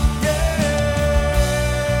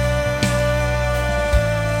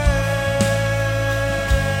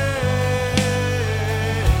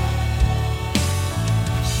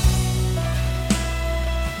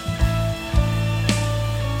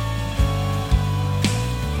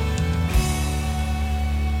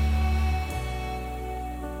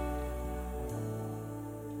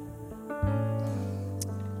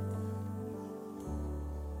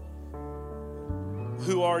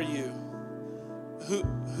 Who are you?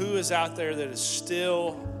 Who is out there that is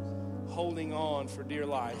still holding on for dear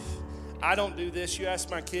life? I don't do this. You ask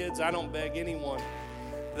my kids, I don't beg anyone.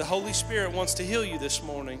 The Holy Spirit wants to heal you this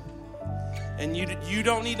morning. And you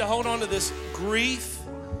don't need to hold on to this grief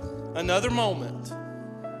another moment.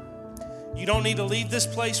 You don't need to leave this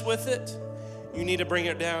place with it. You need to bring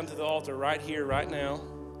it down to the altar right here, right now.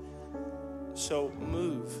 So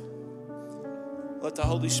move. Let the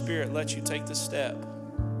Holy Spirit let you take the step.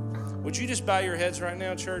 Would you just bow your heads right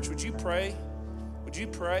now, church? Would you pray? Would you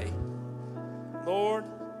pray? Lord,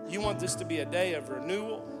 you want this to be a day of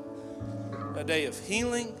renewal, a day of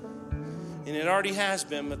healing, and it already has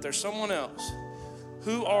been, but there's someone else.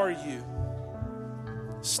 Who are you?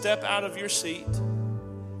 Step out of your seat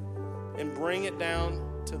and bring it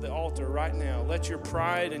down to the altar right now. Let your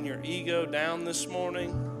pride and your ego down this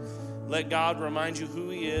morning. Let God remind you who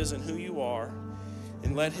He is and who you are,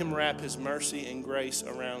 and let Him wrap His mercy and grace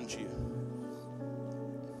around you.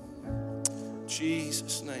 In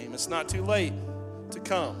Jesus' name. It's not too late to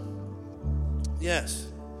come. Yes,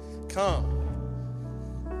 come.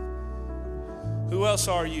 Who else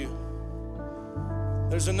are you?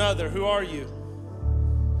 There's another. Who are you?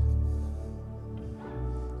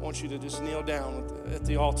 I want you to just kneel down at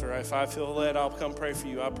the altar. If I feel led, I'll come pray for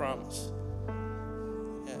you. I promise.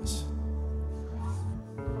 Yes.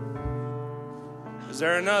 Is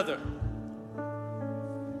there another?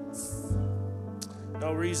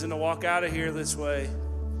 No reason to walk out of here this way.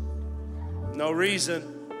 No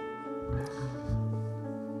reason.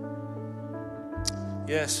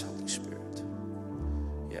 Yes, Holy Spirit.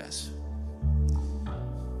 Yes.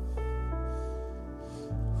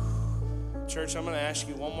 Church, I'm going to ask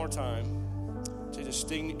you one more time to just just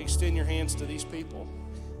extend your hands to these people.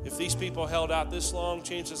 If these people held out this long,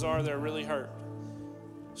 chances are they're really hurt.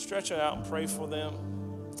 Stretch it out and pray for them.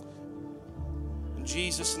 In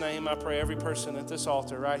Jesus' name, I pray every person at this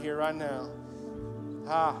altar right here, right now.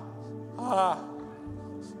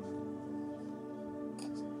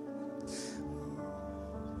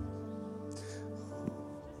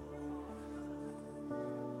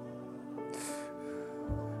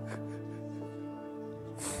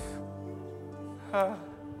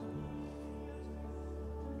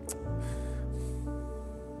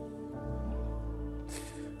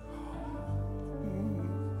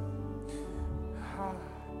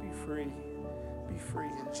 Be free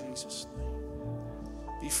in Jesus' name.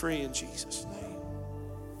 Be free in Jesus' name.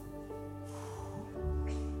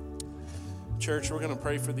 Church, we're going to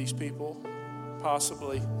pray for these people,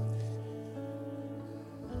 possibly.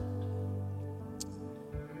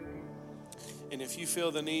 And if you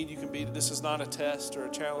feel the need, you can be, this is not a test or a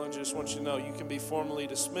challenge. I just want you to know you can be formally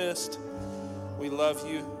dismissed. We love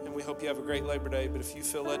you, and we hope you have a great Labor Day. But if you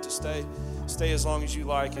feel led to stay as long as you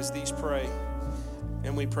like as these pray,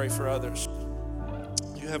 and we pray for others.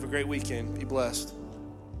 You have a great weekend. Be blessed.